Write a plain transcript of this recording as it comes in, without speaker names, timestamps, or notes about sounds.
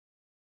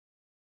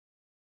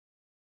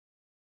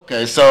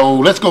Okay, so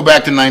let's go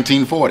back to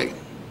 1940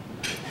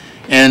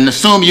 and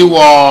assume you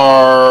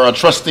are a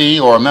trustee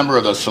or a member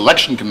of the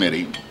selection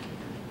committee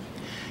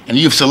and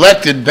you've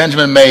selected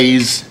Benjamin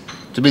Mays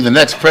to be the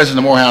next president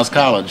of Morehouse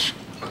College.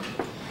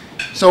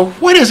 So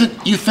what is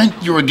it you think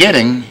you were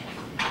getting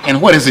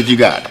and what is it you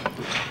got?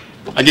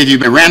 I give you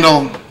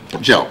Randal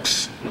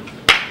Jelks.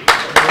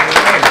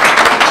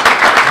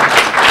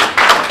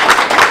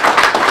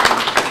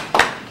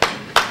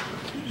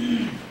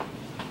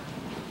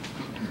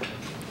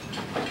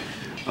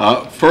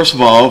 First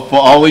of all, for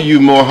all of you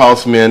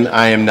Morehouse men,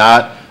 I am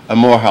not a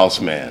Morehouse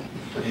man.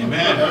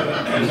 Amen.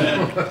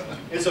 Amen.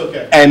 It's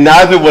okay. And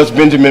neither was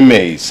Benjamin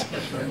Mays.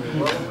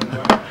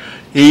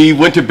 He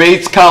went to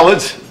Bates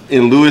College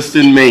in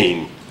Lewiston,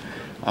 Maine.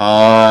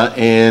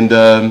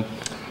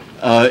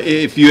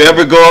 If you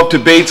ever go up to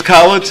Bates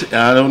College,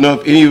 I don't know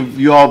if any of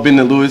you all been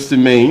to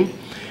Lewiston, Maine.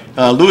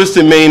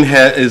 Lewiston, Maine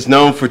is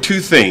known for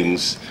two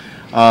things.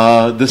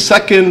 The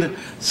second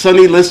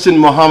Sonny Liston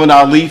Muhammad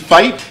Ali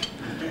fight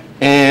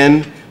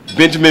and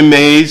Benjamin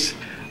Mays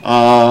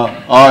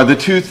are the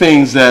two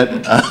things that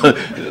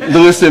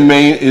Lewiston,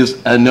 Maine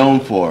is known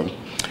for.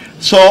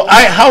 So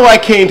how I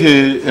came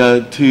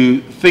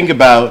to think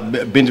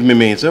about Benjamin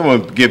Mays, I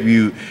want to give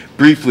you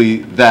briefly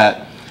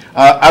that.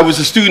 I was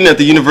a student at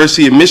the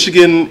University of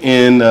Michigan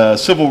in a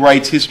civil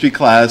rights history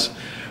class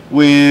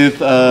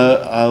with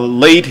a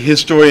late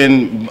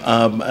historian,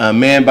 a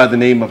man by the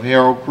name of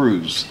Harold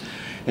Cruse.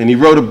 And he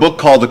wrote a book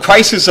called The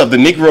Crisis of the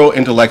Negro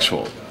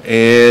Intellectual.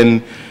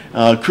 And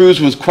Cruse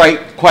was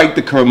quite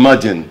the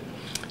curmudgeon.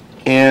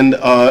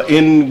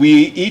 And we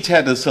each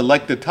had to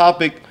select a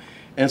topic.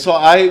 And so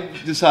I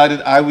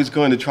decided I was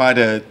going to try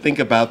to think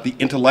about the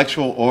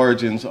intellectual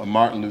origins of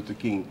Martin Luther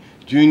King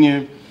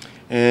Jr.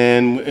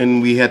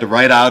 And we had to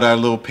write out our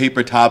little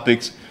paper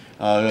topics.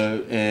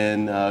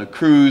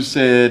 Cruse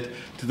said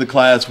to the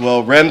class,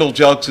 well, Randal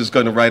Jelks is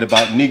going to write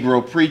about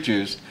Negro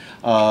preachers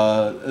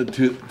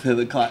to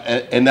the class.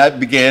 And that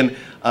began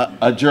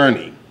a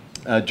journey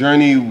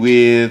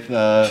with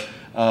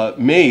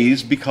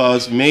Mays,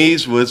 because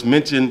Mays was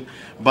mentioned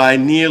by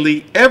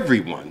nearly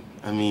everyone.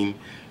 I mean,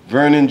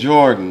 Vernon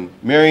Jordan,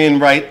 Marion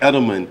Wright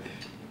Edelman,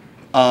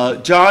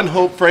 John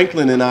Hope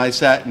Franklin and I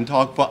sat and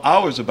talked for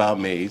hours about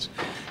Mays,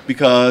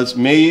 because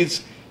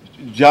Mays,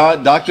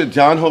 Dr.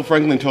 John Hope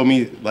Franklin told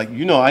me, like,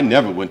 you know, I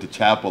never went to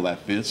chapel at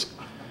Fisk,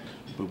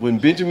 but when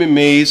Benjamin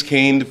Mays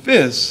came to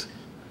Fisk,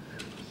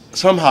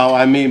 somehow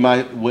I made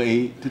my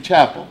way to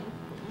chapel.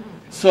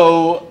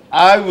 So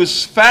I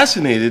was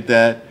fascinated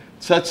that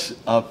such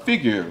a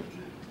figure,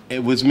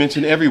 it was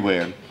mentioned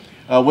everywhere.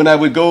 When I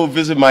would go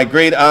visit my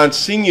great aunt's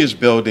seniors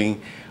building,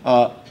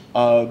 when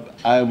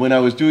I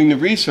was doing the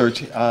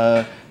research,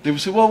 they would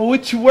say, well,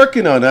 what you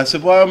working on? I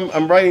said, well,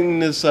 I'm writing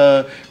this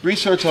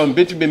research on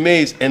Benjamin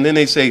Mays. And then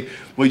they say,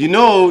 well, you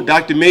know,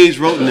 Dr. Mays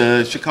wrote in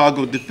the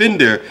Chicago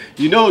Defender.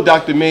 You know,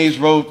 Dr. Mays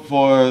wrote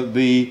for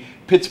the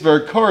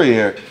Pittsburgh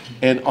Courier,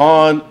 and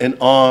on and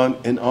on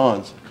and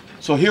on.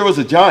 So here was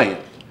a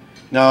giant.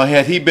 Now,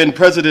 had he been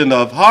president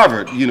of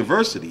Harvard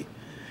University,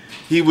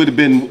 he would have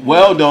been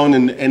well known,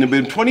 and there have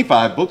been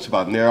 25 books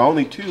about him. There are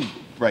only 2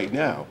 right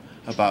now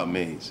about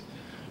Mays.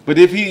 But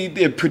if he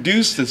had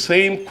produced the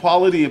same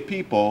quality of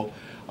people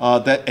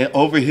that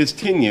over his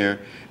tenure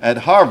at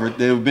Harvard,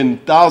 there have been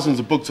thousands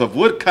of books of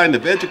what kind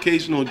of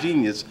educational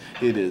genius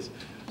it is.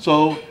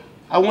 So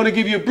I want to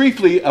give you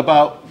briefly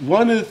about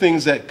one of the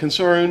things that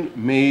concerned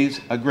Mays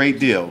a great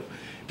deal.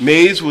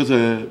 Mays was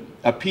a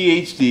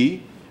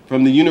PhD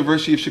from the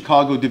University of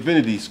Chicago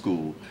Divinity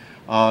School.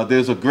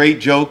 There's a great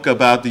joke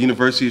about the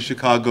University of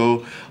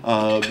Chicago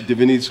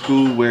Divinity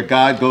School where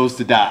God goes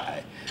to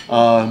die.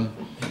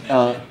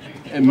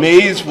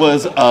 Mays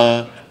was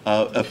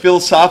a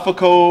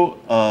philosophical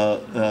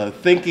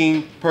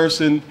thinking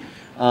person,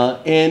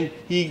 and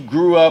he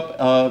grew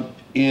up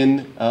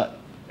in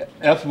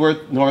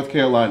Ellsworth, North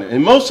Carolina.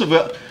 And most of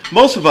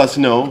us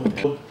know,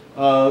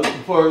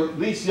 for at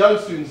least young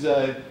students,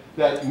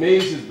 that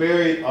Mays is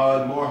buried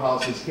on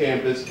Morehouse's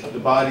campus.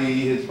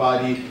 His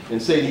body, and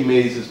Sadie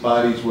Mays'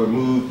 bodies were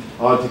moved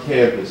onto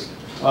campus.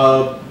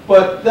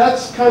 But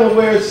that's kind of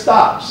where it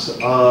stops.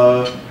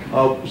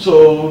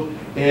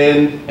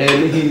 And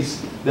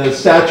he's the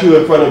statue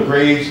in front of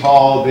Graves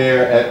Hall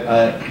there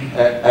at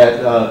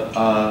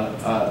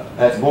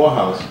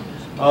Morehouse.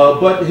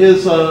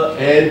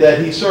 And that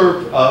he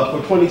served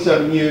for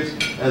 27 years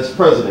as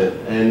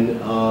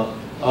president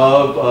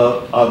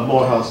of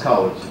Morehouse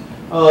College.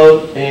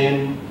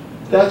 And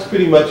that's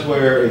pretty much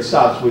where it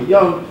stops with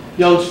young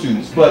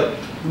students. But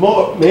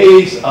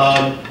Mays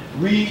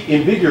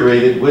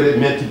reinvigorated what it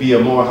meant to be a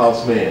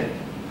Morehouse man,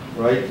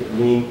 right? I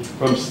mean,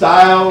 from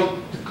style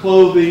to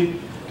clothing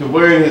to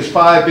wearing his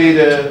Phi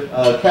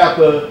Beta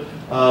Kappa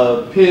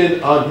pin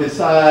on his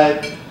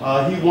side,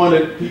 he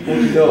wanted people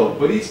to know.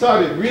 But he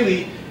started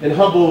really in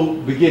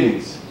humble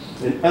beginnings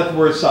in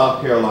Ellsworth,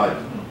 South Carolina.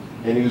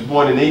 And he was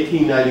born in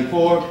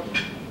 1894.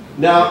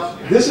 Now,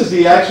 this is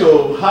the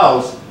actual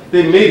house.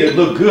 They made it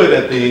look good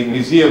at the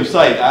museum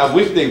site. I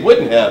wish they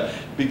wouldn't have,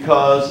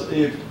 because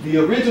if the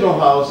original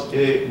house,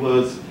 it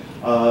was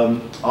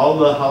all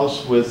the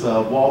house was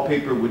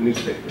wallpaper with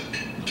newspaper.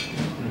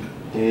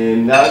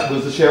 And that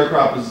was the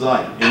sharecropper's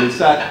life. And it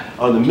sat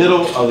on the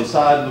middle of the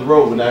side of the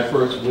road when I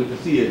first went to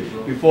see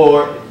it,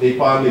 before they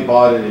finally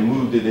bought it and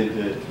moved it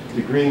into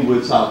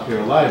Greenwood, South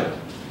Carolina.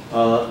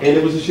 And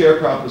it was a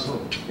sharecropper's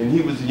home. And he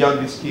was the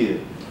youngest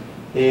kid.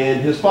 And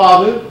his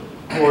father,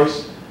 of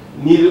course,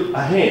 needed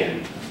a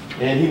hand.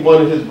 And he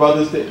wanted his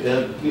brothers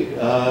to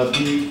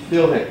be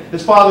field hands.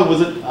 His father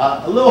was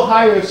a little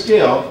higher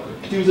scale.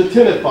 He was a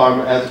tenant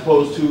farmer as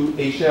opposed to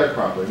a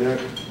sharecropper.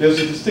 There's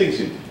a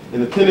distinction.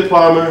 In a tenant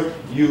farmer,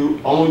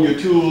 you own your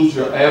tools,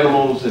 your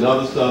animals, and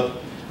other stuff.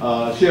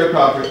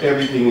 Sharecropper,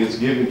 everything is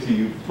given to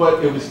you.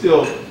 But it was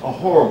still a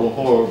horrible,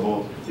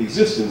 horrible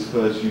existence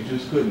because you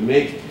just couldn't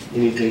make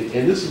anything.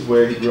 And this is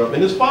where he grew up.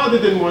 And his father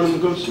didn't want him to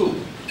go to school.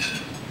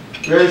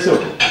 Very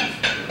simple.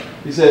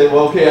 He said,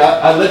 "Well, okay,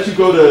 I let you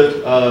go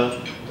to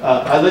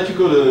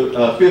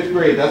 5th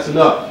grade. That's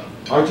enough.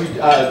 Aren't you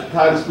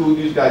tired of school?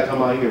 You just got to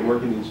come out here and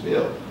work in this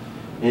field."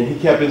 And he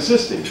kept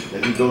insisting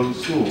that he go to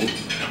school.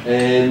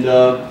 And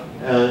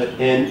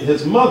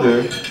his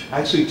mother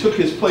actually took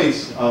his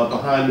place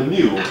behind the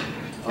mule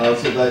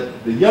so that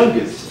the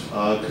youngest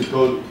could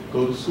go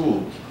to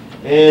school.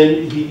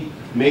 And he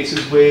makes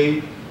his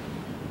way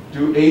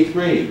through 8th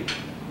grade.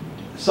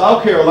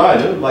 South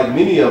Carolina, like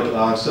many of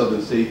our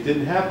southern states,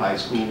 didn't have high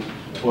school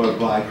for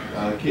black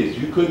kids.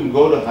 You couldn't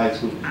go to high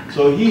school.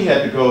 So he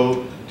had to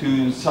go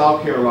to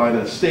South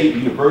Carolina State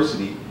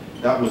University.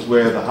 That was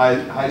where the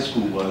high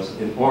school was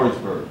in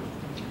Orangeburg.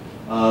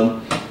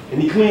 And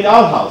he cleaned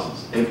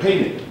outhouses and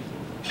painted them.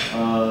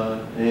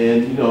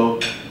 And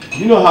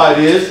you know how it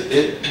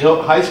is.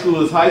 High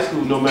school is high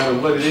school no matter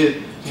what it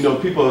is.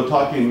 People are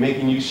talking,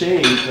 making you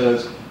shame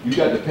because you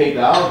got to paint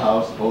the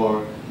outhouse,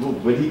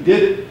 but he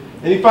did it.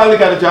 And he finally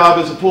got a job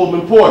as a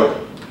Pullman porter.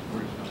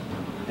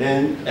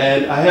 And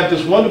I have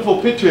this wonderful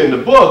picture in the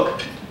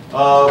book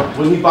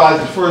when he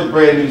buys his first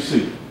brand new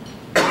suit.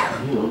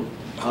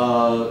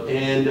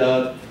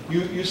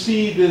 You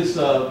see this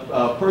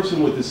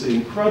person with this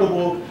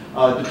incredible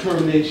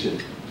determination.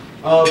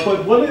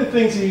 But one of the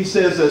things that he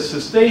says that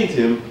sustained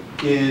him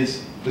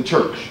is the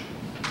church.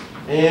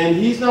 And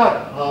he's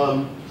not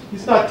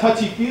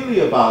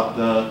touchy-feely about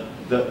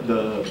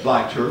the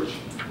black church.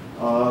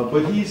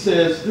 But he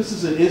says this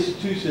is an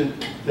institution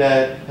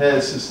that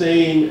has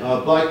sustained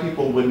black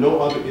people when no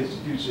other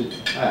institution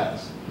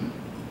has.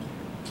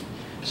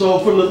 So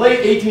from the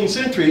late 18th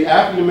century,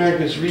 African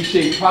Americans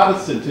reshaped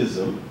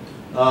Protestantism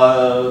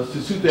to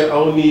suit their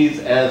own needs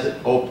as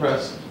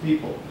oppressed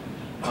people.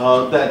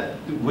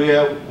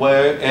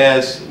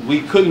 Whereas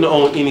we couldn't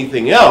own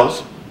anything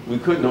else, we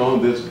couldn't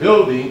own this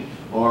building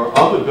or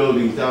other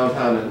buildings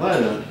downtown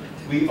Atlanta,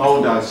 we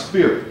owned our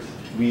spirit.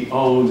 We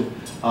owned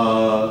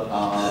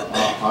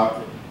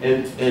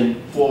and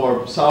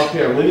for South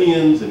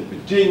Carolinians and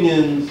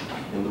Virginians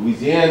and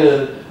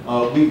Louisiana,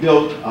 we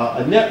built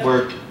a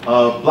network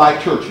of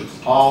black churches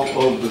all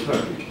over the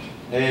country.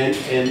 And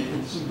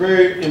it's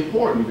very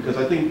important because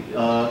I think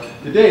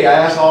today I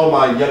ask all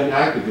my young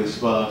activist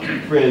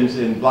friends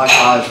in Black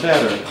Lives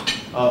Matter,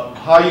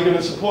 how are you going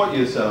to support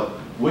yourself?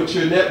 What's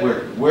your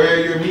network? Where are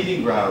your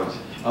meeting grounds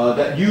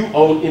that you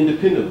own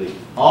independently?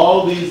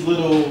 All these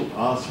little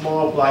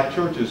small black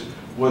churches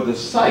were the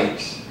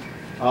sites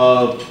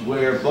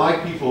where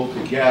black people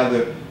could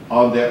gather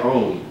on their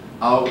own,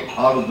 out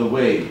of the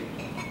way.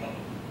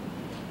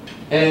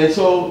 And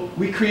so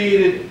we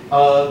created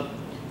a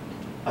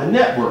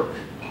network.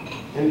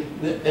 And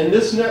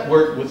this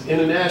network was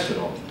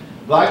international.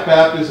 Black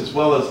Baptists as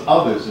well as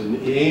others in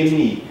the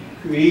AME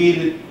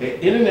created an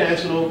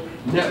international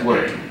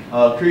network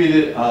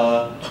created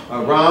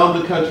around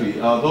the country.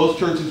 Those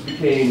churches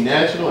became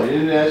national and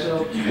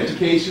international,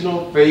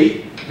 educational,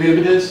 faith,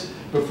 feminist,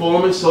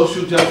 performance,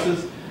 social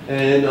justice,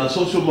 and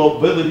social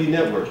mobility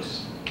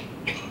networks.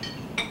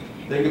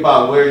 Think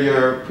about where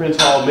your Prince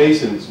Hall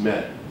Masons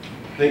met.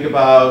 Think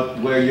about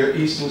where your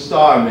Eastern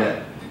Star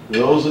met.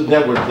 Those are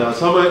networks. Now,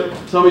 some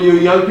of you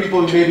young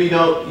people maybe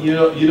don't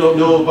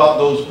know about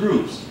those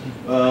groups,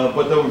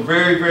 but they were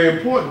very, very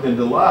important in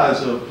the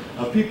lives of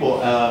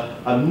people.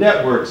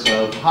 Networks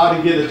of how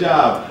to get a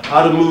job,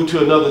 how to move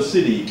to another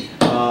city,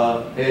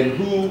 and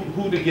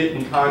who to get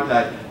in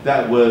contact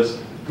that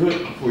was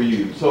good for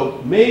you.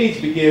 So Mays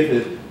began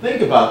to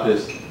think about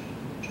this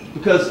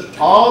because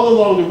all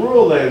along the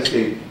rural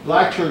landscape,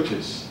 black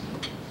churches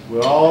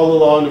were all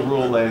along the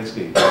rural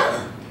landscape.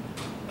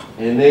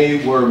 And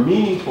they were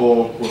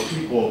meaningful for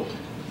people,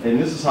 and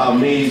this is how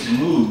Mays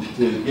moved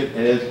to get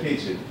an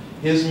education.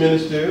 His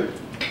minister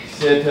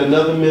said to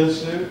another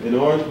minister in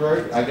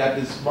Orangeburg, I got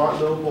this smart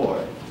little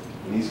boy,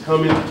 and he's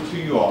coming to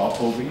you all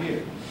over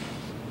here.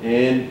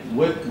 And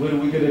what are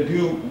we going to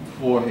do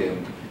for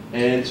him?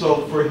 And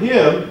so for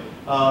him,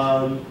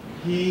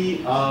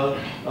 he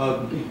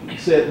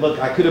said, look,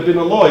 I could have been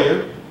a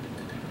lawyer,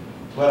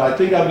 but I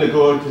think I'm going to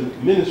go into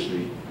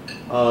ministry.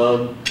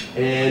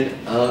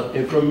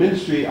 And from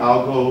ministry,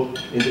 I'll go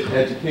into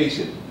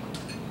education.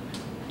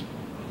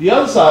 The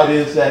other side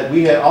is that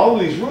we had all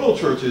these rural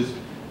churches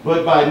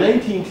But by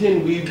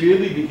 1910, we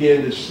really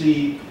began to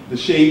see the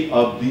shape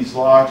of these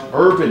large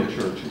urban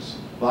churches,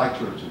 black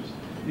churches.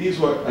 These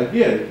were,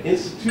 again,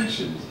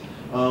 institutions.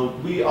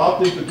 We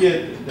often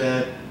forget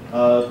that,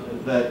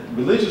 that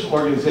religious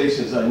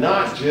organizations are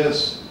not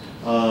just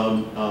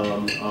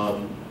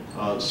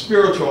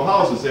spiritual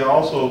houses, they're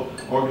also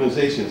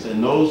organizations.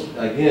 And those,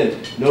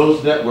 again,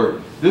 those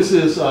network. This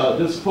is,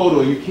 this photo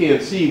you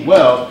can't see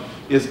well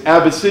is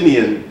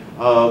Abyssinian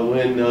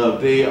when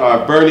they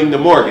are burning the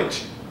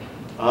mortgage.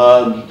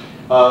 A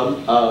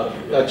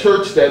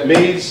church that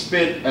Mays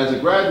spent as a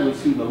graduate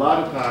student a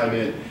lot of time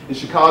in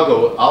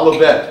Chicago,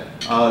 Olivet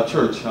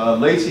Church,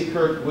 Lacey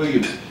Kirk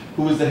Williams,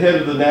 who was the head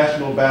of the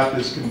National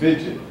Baptist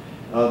Convention.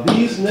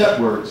 These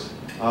networks,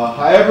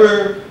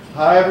 however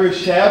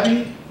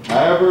shabby,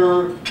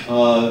 however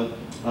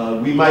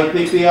we might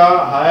think they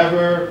are,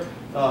 however,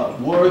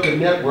 were the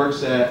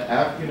networks that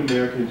African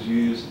Americans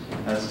used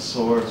as a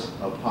source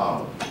of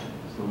power.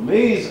 So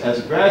Mays, as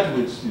a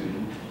graduate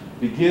student,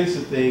 begins to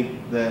think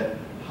that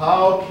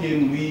how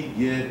can we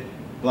get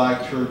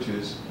black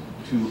churches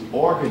to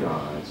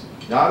organize,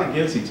 not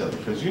against each other?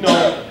 Because you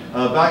know,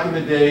 back in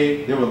the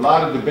day, there were a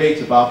lot of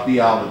debates about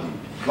theology.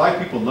 Black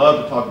people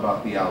love to talk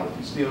about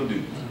theology, still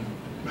do.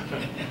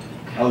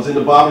 I was in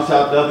the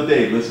barbershop the other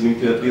day listening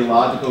to a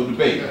theological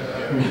debate.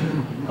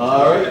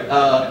 All right,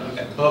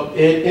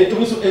 and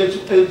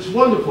it's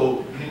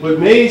wonderful. But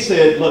May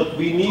said, look,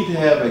 we need to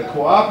have a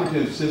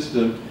cooperative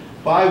system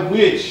by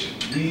which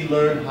we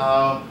learn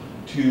how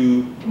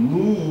to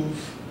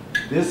move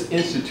this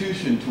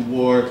institution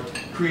toward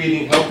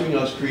helping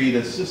us create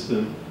a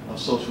system of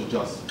social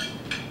justice.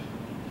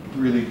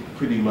 Really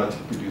pretty much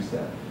produce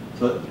that.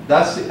 So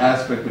that's the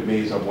aspect of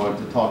Mays I wanted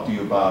to talk to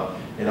you about,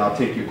 and I'll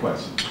take your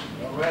questions.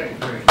 All right,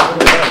 great.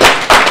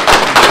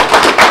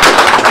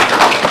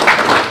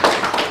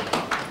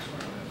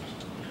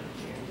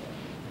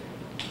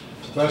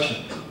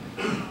 Question?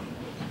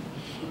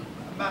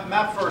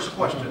 My first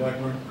question,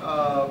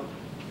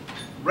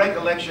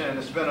 recollection, and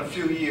it's been a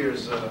few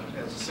years as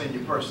a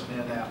senior person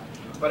here now,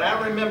 but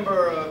I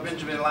remember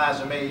Benjamin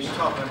Eliza Mays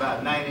talking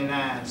about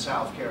 99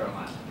 South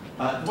Carolina.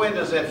 When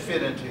does that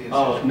fit into his?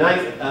 Oh,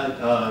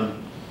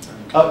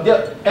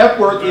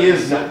 Epworth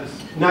is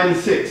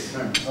 96.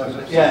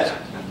 Yeah,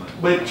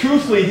 but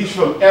truthfully, he's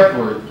from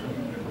Epworth.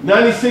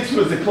 96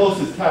 was the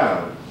closest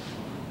town,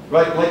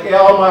 right? Like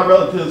all my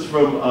relatives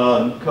from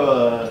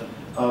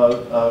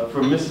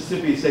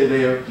Mississippi say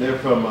they're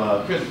from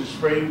Crystal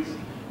Springs.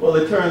 Well,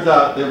 it turns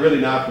out they're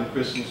really not from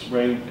Crystal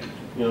Springs.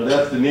 You know,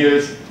 that's the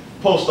nearest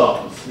post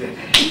office.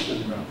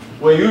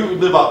 Well, you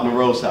live out in the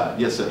roadside.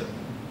 Yes, sir.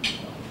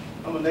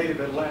 I'm a native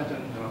Atlantan,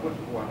 and I went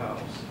to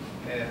Morehouse.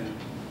 And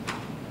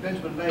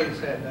Benjamin Mays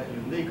had that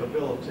unique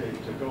ability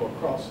to go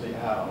across the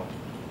aisle.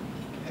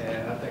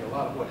 And I think a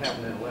lot of what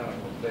happened in Atlanta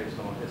was based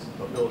on his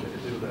ability to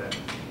do that.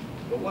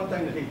 But one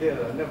thing that he did,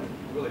 I never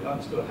really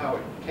understood how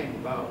it came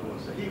about,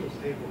 was that he was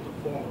able to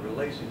form a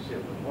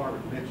relationship with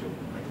Margaret Mitchell.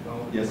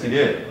 Yes, he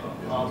did.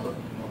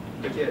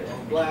 To get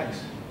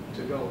blacks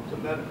to go to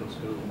medical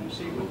school. And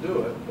she would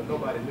do it, but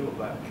nobody knew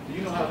about it. Do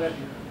you know how that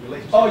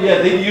relationship? Oh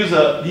yeah, they used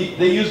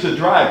a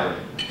driver.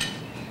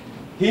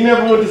 He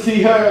never went to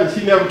see her, and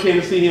she never came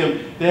to see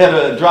him. They had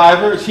a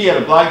driver. She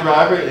had a black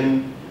driver,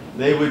 and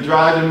they would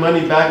drive their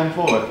money back and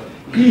forth.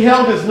 He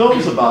held his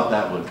nose about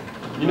that one.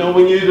 You know,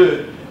 when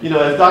you're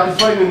as Dr.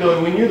 Slayton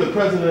knows, when you're the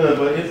president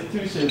of an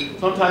institution,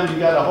 sometimes you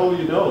got to hold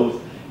your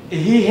nose.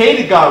 He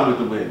hated Gone with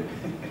the Wind.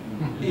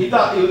 He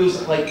thought it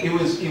was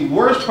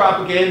worse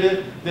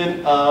propaganda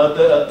than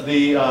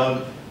the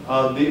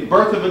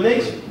Birth of a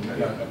Nation,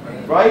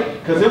 right?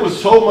 Because it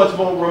was so much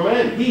more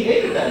romantic. He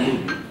hated that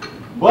movie,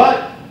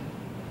 but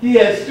he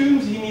had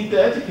students he needed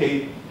to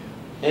educate,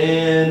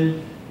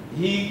 and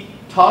he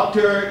talked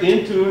her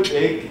into it.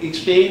 They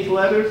exchanged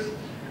letters. It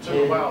took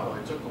a while, though.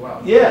 It took a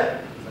while.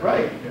 Yeah,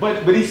 right.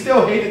 But he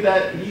still hated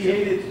that. He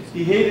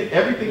hated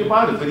everything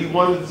about it. But he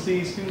wanted to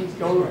see students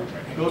go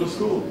to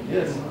school.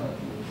 Yes.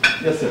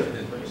 Yes, sir.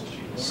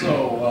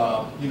 So,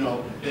 I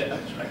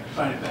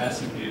find it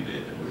fascinating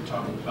that we're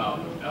talking about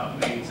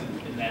Mays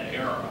in that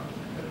era.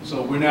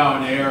 So we're now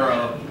in the era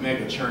of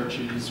mega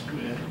churches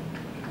with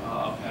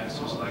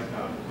pastors like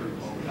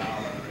Randal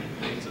and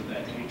things of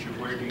that nature.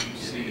 Where do you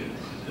see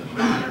the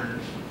modern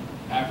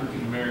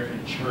African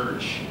American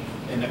church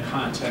in the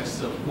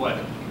context of what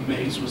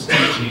Mays was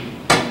teaching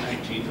in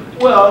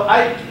 1930? Well,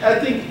 I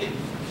think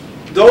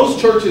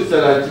those churches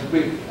that I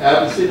speak,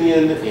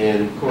 Abyssinian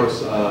and of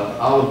course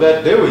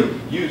Olivet, they were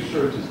huge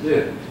churches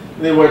then.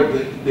 They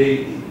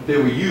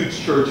were huge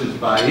churches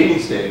by any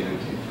standard,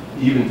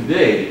 even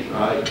today,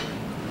 right?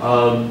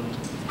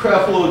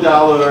 Creflo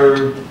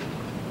Dollar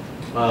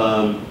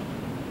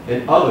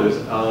and others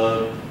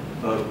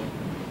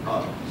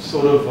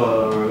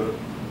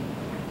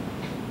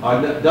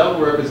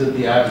don't represent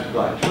the average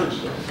black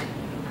church, though.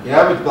 The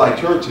average black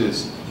church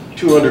is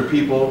 200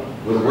 people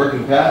with a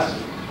working pastor.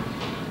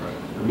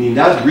 I mean,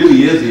 that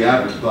really is the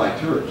average black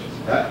church.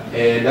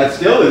 And that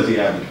still is the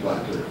average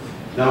black church.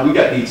 Now, we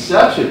got the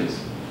exceptions,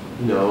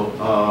 in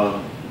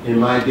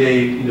my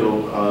day,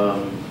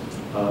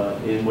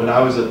 And when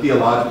I was a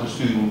theological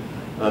student,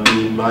 I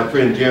mean, my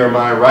friend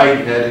Jeremiah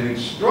Wright had an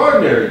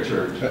extraordinary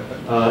church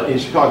in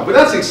Chicago. But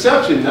that's the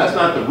exception, that's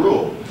not the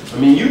rule. I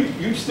mean,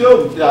 you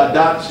still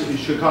dot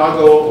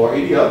Chicago or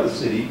any other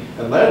city,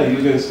 Atlanta,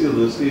 you're going to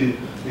still see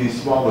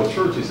these smaller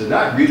churches, and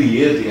that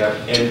really is the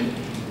average. And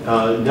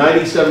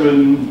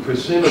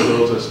 97% of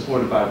those are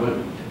supported by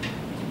women.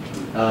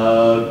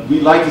 We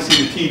like to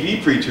see the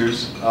TV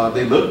preachers.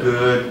 They look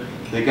good.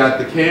 They got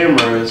the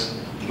cameras,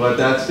 but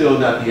that's still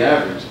not the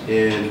average.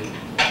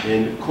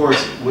 And of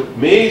course, what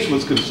Mays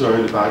was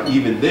concerned about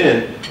even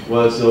then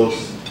was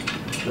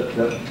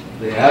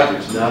the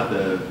average, not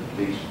the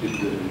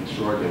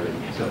extraordinary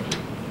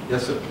exception.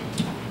 Yes, sir.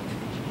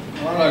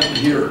 I'd like to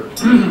hear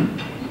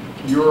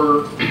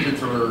your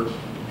particular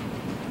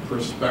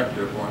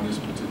perspective on this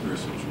particular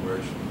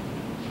situation.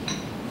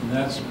 And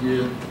that's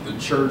with the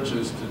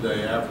churches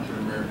today, African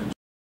American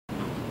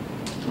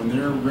churches. When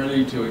they're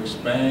ready to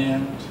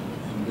expand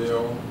and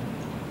build,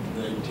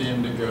 they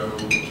tend to go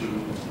to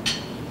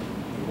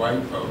the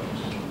white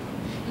folks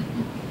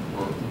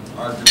or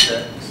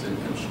architects and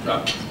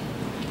constructors.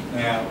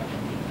 Now,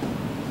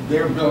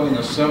 they're building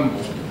a symbol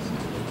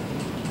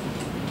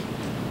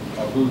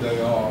of who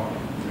they are,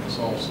 and it's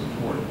all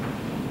supported.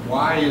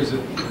 Why is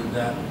it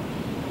that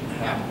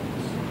happens?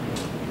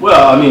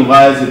 Well, I mean,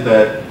 why is it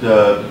that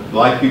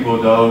black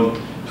people don't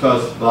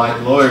trust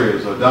black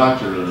lawyers or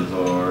doctors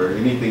or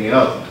anything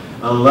else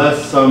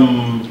unless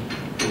some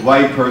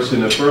white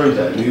person affirms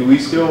that? I mean, we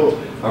still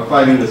are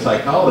fighting the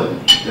psychology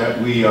that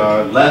we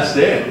are less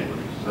than.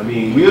 I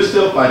mean, we are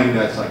still fighting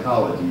that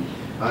psychology,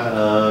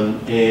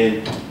 and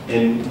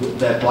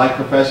that black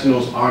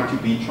professionals aren't to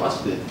be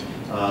trusted.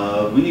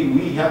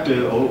 We have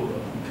to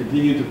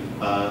continue to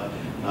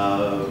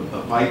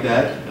fight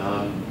that.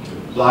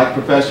 Black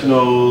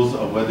professionals,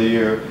 whether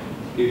you're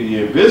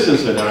in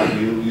business or not,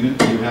 you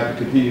have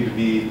to continue to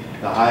be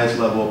the highest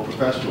level of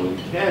professional you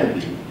can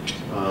be.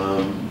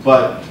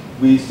 But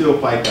we still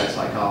fight that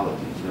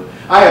psychology. You know?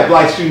 I have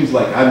black students,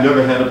 like, I've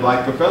never had a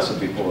black professor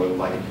before,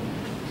 like,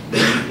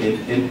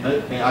 and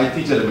I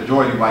teach at a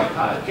majority white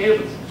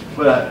campus.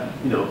 But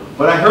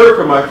I heard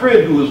from my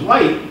friend who was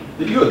white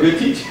that you're a good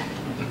teacher.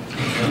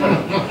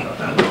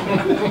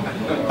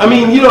 I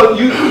mean,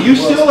 you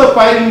still are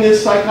fighting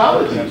this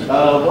psychology.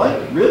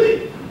 What?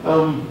 Really?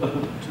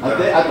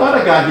 I thought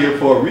I got here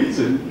for a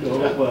reason,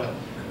 but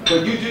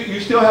you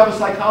still have a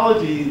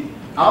psychology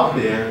out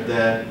there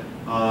that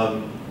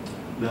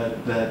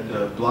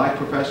black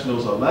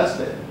professionals are less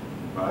than,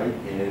 right?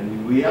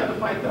 And we have to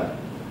fight that,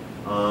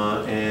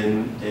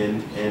 and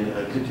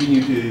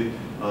continue to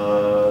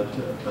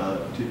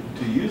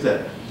use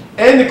that,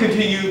 and to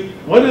continue.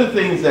 One of the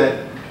things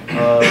that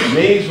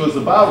Mays was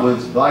about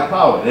was black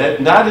power,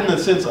 not in the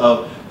sense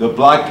of the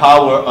black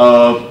power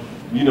of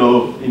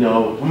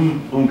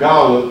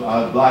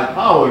Ungawa black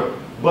power,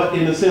 but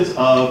in the sense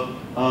of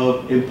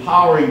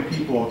empowering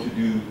people to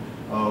do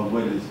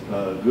what is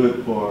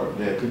good for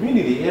their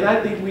community. And I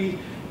think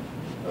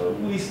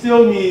we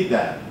still need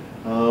that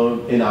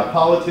in our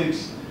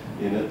politics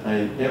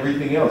and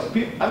everything else.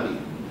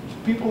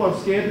 People are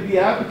scared to be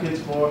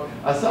advocates for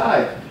a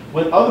side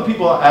when other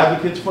people are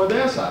advocates for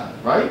their side,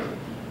 right?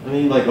 I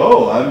mean, like,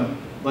 I'm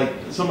like,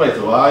 somebody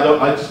said,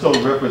 well, I just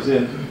don't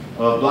represent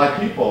black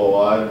people.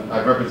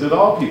 I represent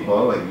all people.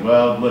 I'm like,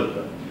 well,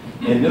 look,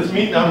 in this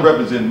meeting, I'm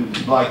representing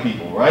black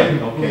people, right?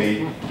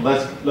 Okay,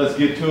 let's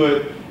get to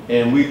it,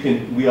 and we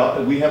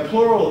have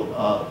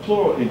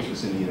plural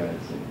interests in the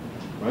United States,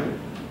 right?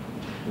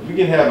 If we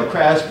can have a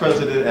crass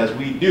president as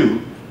we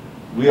do,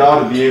 we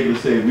ought to be able to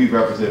say we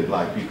represent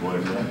black people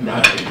and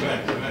not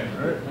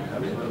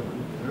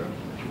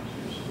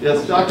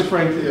Yes, Dr.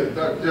 Frank. Yeah,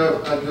 Dr.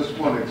 Jelks, I just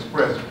want to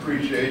express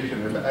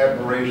appreciation and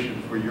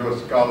admiration for your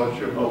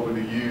scholarship over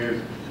the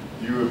years.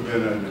 You have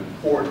been an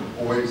important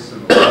voice in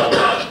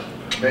all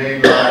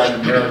mainline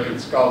American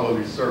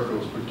scholarly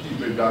circles for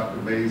keeping Dr.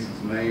 Mays'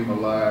 name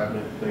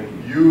alive. Thank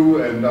you.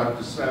 You and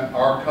Dr.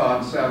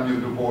 Archon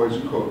Samuel Du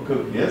Bois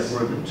Cook Yes.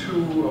 were the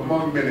two,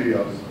 among many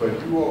others, but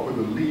you all were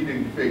the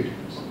leading figures.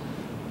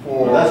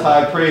 Well, that's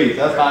high praise.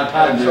 That's high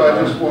time. So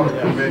I just want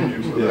to commend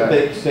you for that.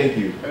 Thank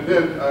you. And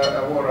then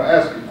I want to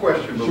ask a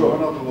question, but Sure.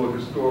 one other little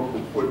historical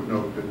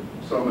footnote that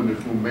some in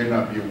this room may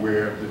not be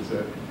aware of is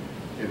that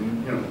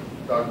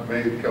Dr.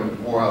 May comes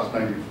to Morehouse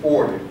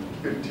 1940,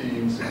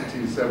 15,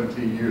 16,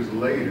 17 years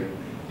later.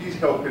 He's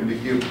helping to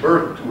give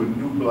birth to a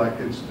new black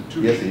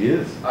institution. Yes, he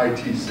is.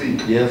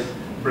 ITC. Yes.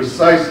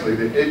 Precisely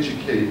to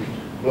educate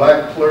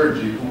black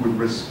clergy who would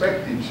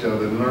respect each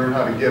other and learn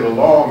how to get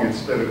along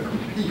instead of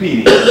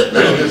competing.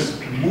 This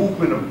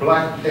movement of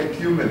black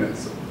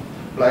ecumenism,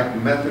 black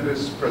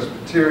Methodists,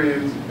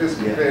 Presbyterians,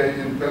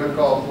 Episcopalian,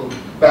 Pentecostal,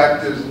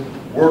 Baptists,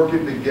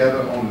 working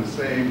together on the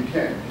same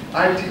camp.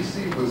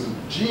 ITC was a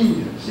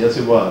genius. Yes,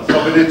 it was.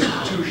 Of an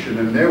institution,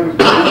 and there was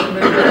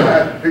Benjamin, I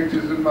have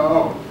pictures in my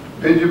office,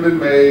 Benjamin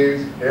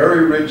Mays,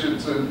 Harry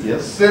Richardson,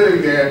 yes,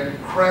 sitting there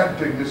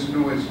crafting this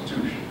new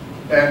institution,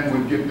 and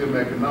would give them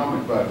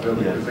economic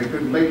viability because they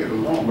couldn't make it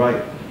alone.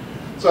 Right.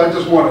 So I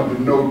just wanted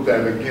to note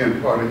that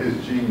again, part of his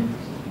genius.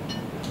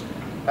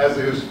 as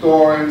a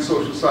historian,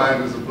 social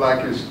scientist of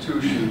black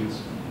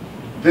institutions,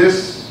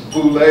 this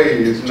boule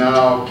is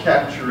now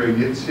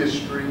capturing its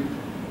history,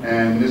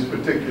 and this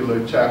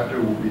particular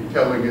chapter will be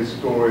telling its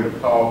story in a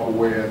powerful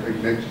way, I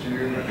think, next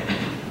year.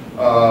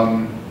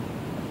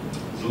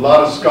 There's a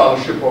lot of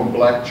scholarship on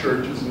black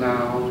churches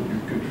now.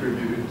 You've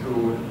contributed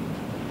to it.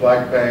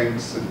 Black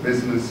banks and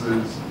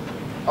businesses.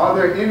 Are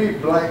there any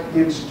black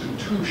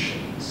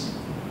institutions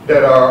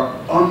that are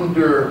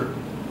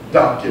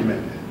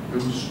under-documented,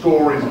 whose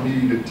stories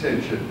need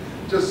attention?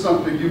 Just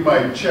something you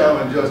might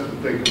challenge us to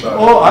think about.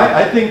 Oh,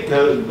 I think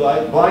the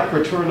black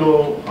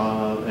fraternal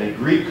and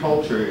Greek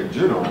culture in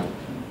general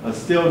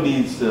still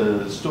needs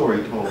the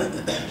story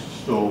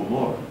told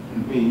more. I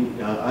mean,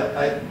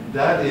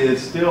 that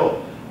is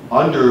still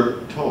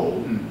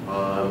undertold,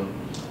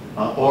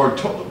 or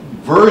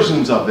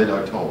versions of it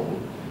are told,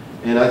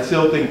 and I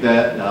still think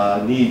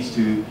that needs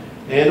to.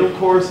 And of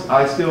course,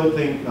 I still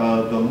think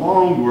the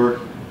long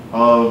work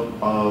of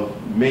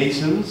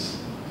Masons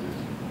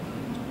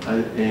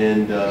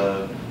and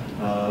the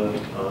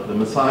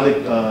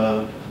Masonic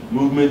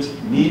movements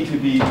need to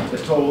be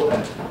told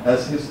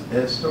as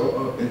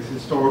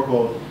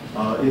historical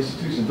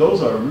institutions.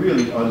 Those are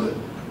really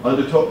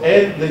undertold,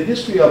 and the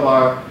history of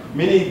our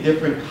many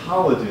different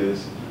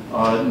colleges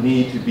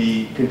need to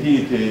be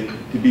continue to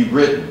be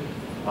written.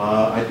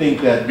 I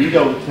think that we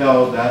don't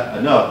tell that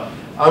enough.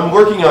 I'm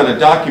working on a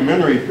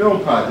documentary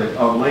film project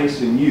on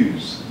Langston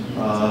Hughes,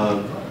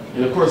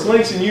 and of course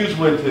Langston Hughes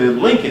went to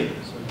Lincoln.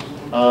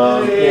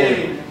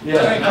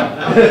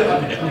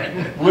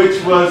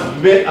 Which was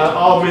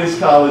all men's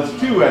college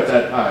too at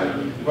that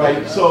time,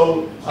 right?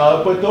 So,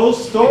 but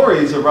those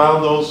stories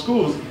around those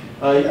schools,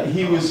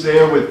 he was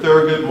there with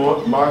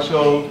Thurgood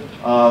Marshall,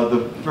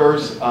 the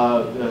first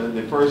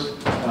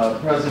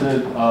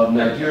president of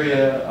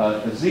Nigeria,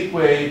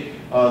 Ezekwe.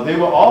 They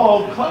were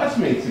all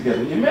classmates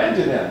together.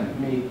 Imagine that. I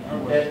mean,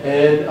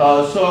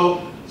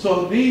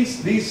 so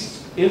these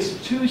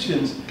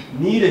institutions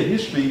need a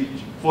history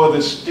for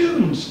the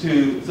students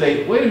to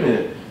say, wait a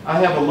minute, I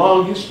have a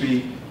long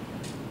history,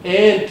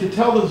 and to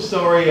tell the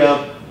story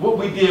of what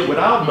we did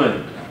without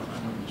money.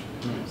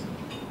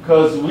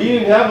 Because we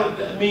didn't have,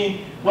 I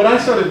mean, when I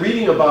started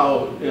reading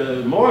about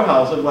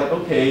Morehouse, I was like,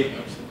 okay,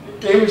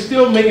 they were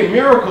still making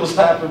miracles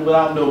happen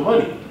without no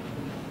money.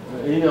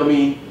 You know what I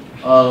mean?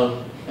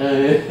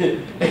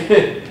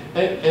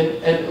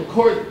 And of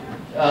course,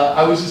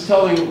 I was just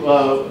telling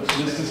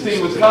this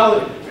distinguished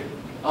colleague,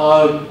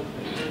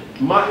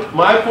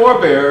 my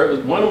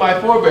forebear, one of my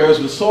forebears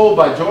was sold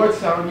by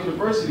Georgetown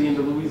University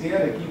into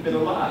Louisiana to keep it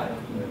alive.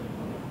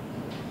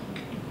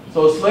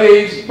 So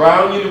slaves,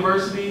 Brown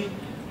University,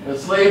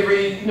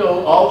 slavery, you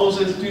know, all those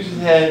institutions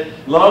had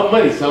long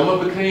money. Some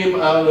of it became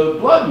out of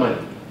blood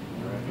money,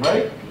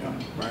 right?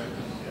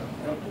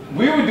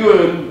 We were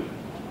doing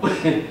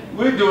with,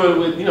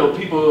 you know,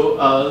 people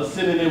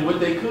sending in what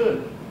they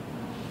could.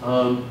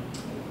 And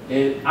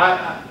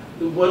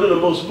one of the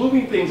most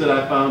moving things that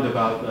I found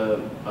about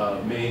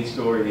Mays'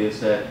 story is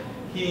that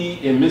he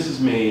and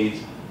Mrs.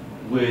 Mays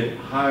would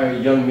hire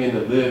young men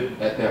to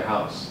live at their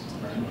house,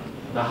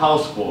 the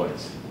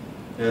houseboys,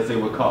 as they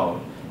were called.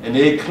 And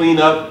they'd clean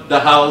up the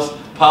house,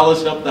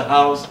 polish up the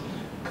house,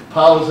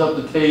 polish up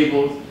the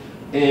tables.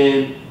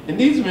 And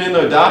these men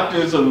are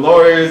doctors and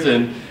lawyers,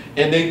 and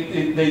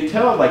they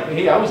tell, like,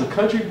 hey, I was a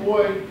country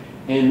boy,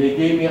 and they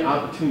gave me an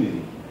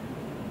opportunity.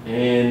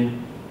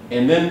 And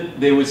then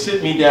they would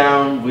sit me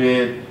down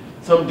with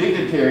some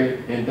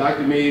dignitary, and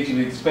Dr. Mays would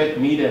expect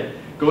me to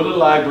go to the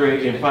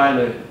library and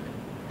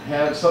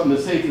have something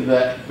to say to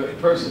that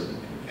person.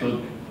 So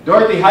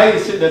Dorothy Height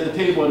is sitting at the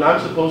table, and I'm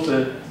supposed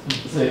to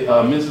say,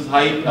 Mrs.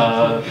 Height,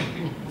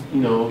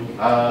 you know,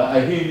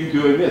 I hear you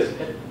doing this.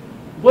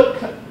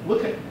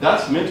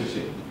 That's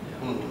mentorship.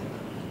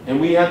 And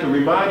we have to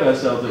remind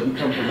ourselves that we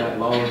come from that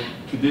long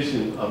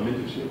tradition of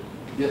mentorship.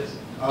 Yes?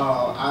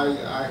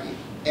 I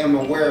am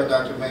aware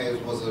Dr. Mays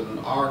was an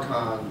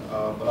archon,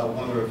 but I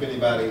wonder if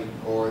anybody,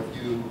 or if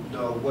you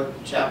know, what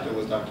chapter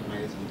was Dr.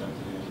 Mays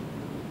inducted in?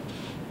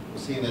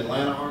 Was he an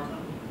Atlanta archon?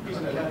 He's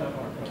an Atlanta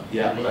archon.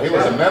 Yeah, he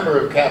was a member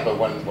of Kappa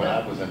when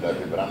I was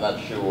inducted, but I'm not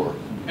sure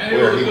And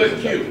where it he was was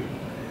a good cue.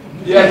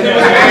 Yeah, he was.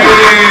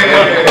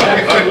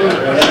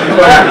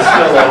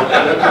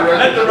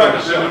 Let the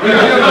record show.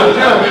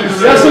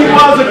 Yes, he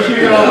was a Q.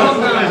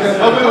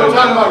 Oh, we were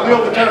talking about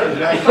real attorneys.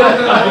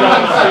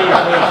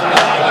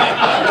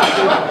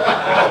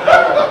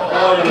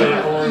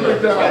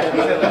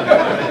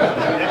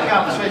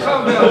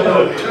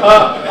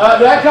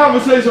 That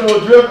conversation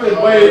will drift in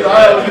ways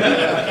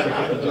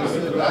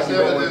That's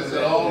evidence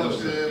that all of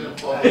sin.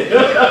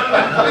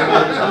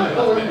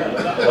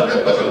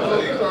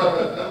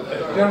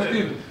 John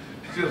Stevens,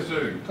 still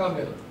serving.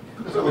 Comment.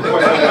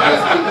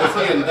 Was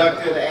he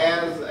inducted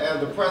as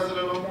the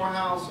president of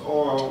Morehouse,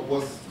 or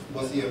was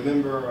he a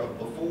member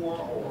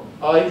before?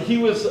 Or he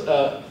was.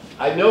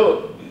 I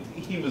know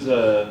he was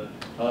an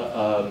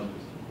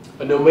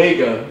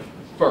Omega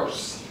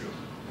first.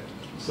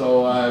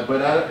 So,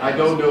 but I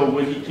don't know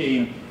when he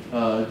came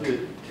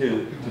to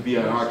to be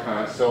an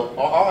archon. So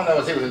all I know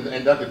is he was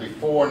inducted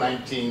before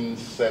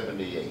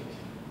 1978.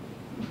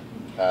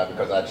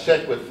 Because I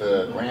checked with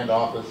the Grand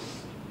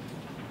Office,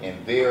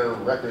 and their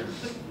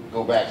records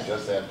go back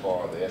just that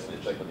far. They asked me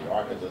to check with the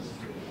archivist.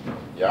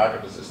 The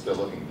archivist is still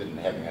looking, didn't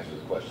have the answer to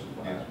the question.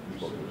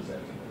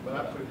 But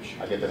I'm pretty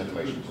sure. I get that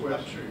information.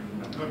 I'm sure you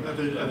remember. I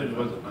think it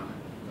was a man.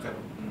 Okay.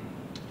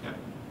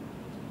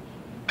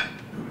 Yeah.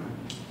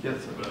 Yes,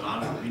 sir. But an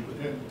honor to meet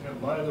with you.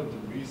 In light of the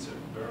recent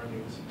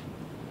burnings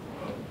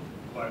of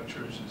black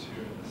churches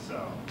here in the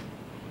South,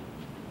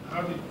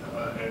 how do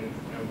and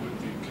with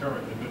the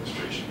current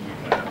administration we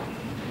have,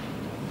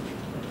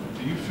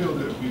 do you feel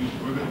that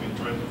we're going to be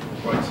threatened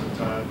for quite some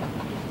time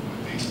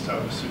with these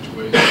type of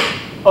situations?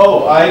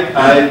 Oh,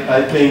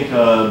 I think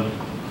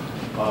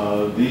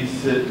this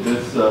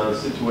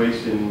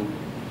situation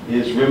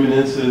is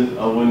reminiscent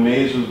of when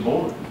Mays was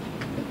born.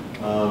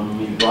 I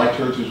mean, black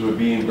churches were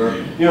being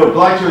burned. You know,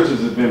 black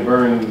churches have been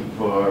burned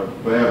for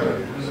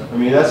forever. I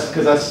mean, that's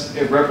because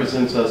it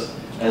represents us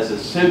as a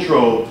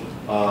central.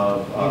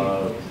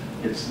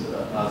 It's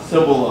a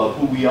symbol of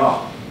who we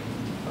are.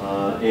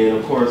 And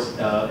of course,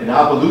 in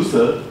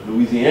Appaloosa,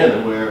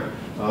 Louisiana, where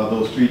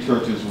those 3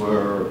 churches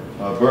were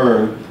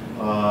burned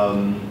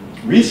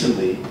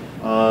recently,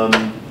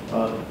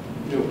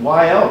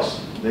 why else?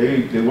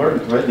 They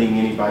weren't threatening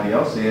anybody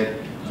else. They had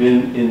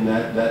been in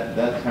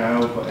that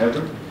town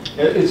forever.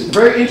 It's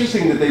very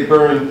interesting that they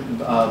burned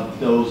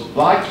those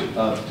black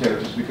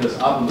churches because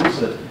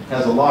Appaloosa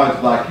has a large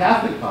black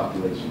Catholic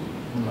population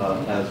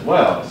as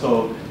well.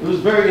 So it was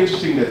very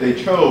interesting that they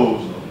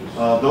chose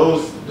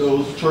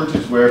those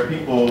churches where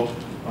people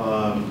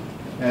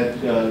had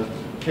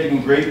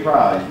taken great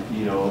pride,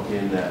 you know,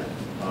 in that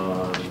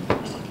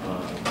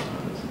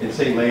in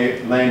St.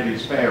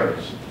 Landry's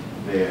Parish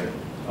there.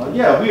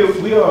 Yeah, we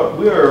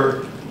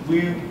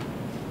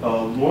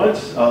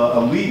once a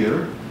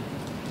leader,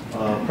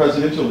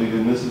 presidential leader,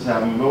 and this is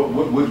having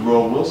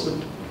Woodrow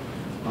Wilson,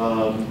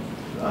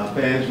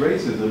 fans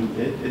racism.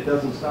 It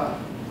doesn't stop,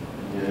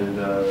 and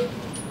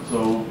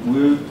so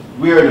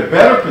we're in a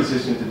better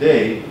position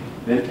today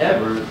than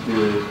ever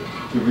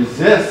to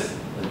resist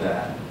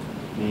that.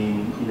 I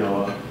mean, you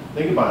know,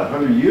 think about it.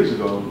 100 years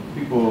ago,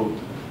 people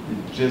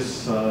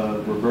just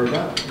were burned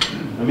out.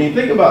 I mean,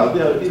 think about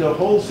it. You know,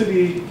 whole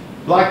city,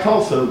 Black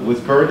Tulsa, was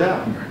burned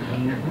out.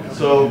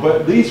 So,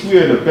 but at least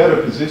we're in a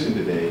better position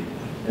today,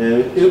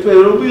 and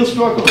it'll be a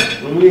struggle,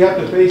 and we have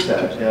to face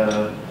that.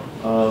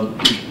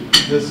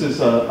 This is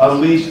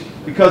unleashed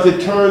because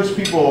it turns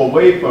people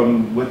away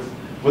from what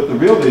the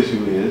real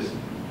issue is.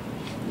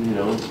 You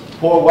know,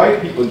 poor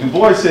white people. Du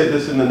Bois said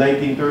this in the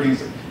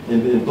 1930s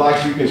in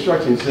Black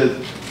Reconstruction. He says,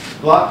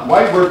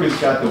 white workers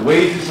got the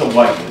wages of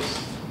whiteness,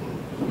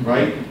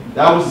 right?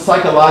 That was a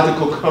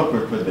psychological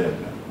comfort for them.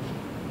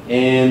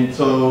 And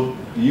so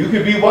you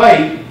could be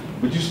white,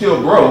 but you still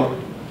broke,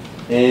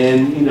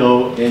 and you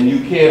know, and you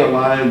can't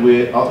align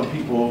with other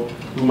people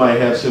who might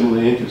have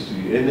similar interests to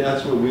you. And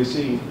that's what we're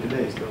seeing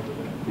today.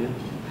 Yeah.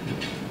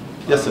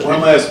 Yes, sir. One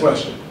last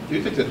question. Do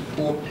you think that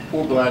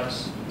poor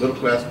blacks, middle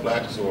class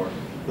blacks, or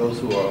those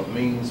who are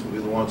means will be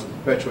the ones who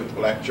perpetuate the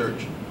black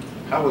church?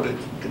 How would it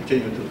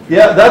continue to the future?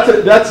 Yeah,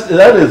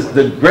 that is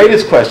the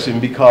greatest question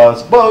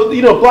because, well,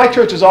 you know, black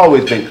church has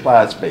always been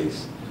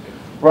class-based,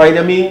 right?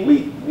 I mean,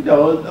 you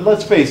know,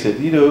 let's face it,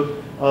 you know,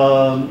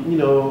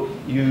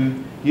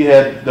 you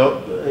had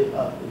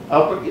the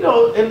upper, you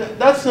know, and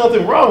that's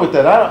nothing wrong with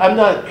that. I'm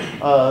not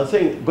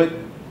saying, but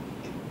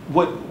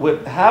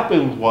what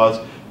happened was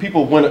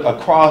people went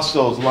across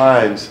those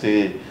lines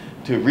to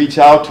reach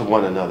out to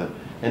one another.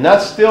 And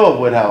that's still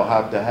what will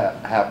have to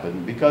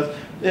happen because,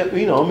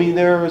 you know, I mean,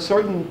 there are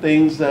certain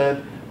things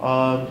that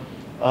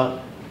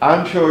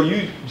I'm sure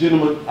you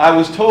gentlemen, I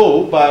was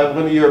told by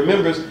one of your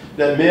members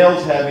that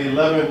males have an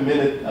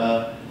 11-minute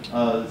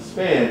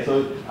span.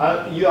 So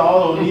you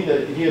all don't need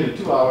to hear the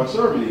 2-hour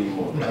sermon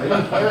anymore,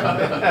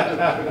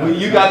 right? Well,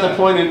 you got the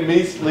point in at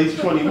least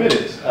 20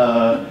 minutes.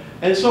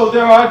 And so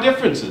there are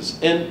differences,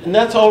 and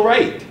that's all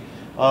right.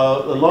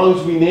 As long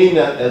as we name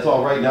that as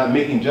all right, not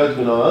making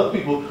judgment on other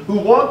people who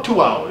want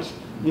 2 hours.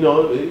 You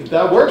know, if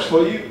that works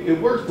for you, it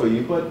works for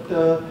you. But,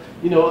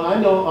 you know, I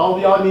know all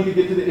of y'all need to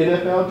get to the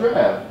NFL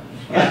draft.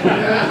 Right,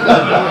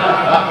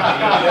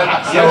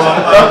 so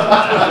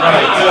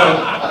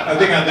I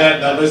think on that,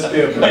 now let's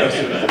give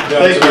Professor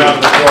Jelks a round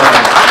of applause.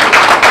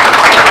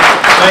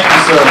 Thank you,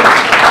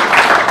 sir.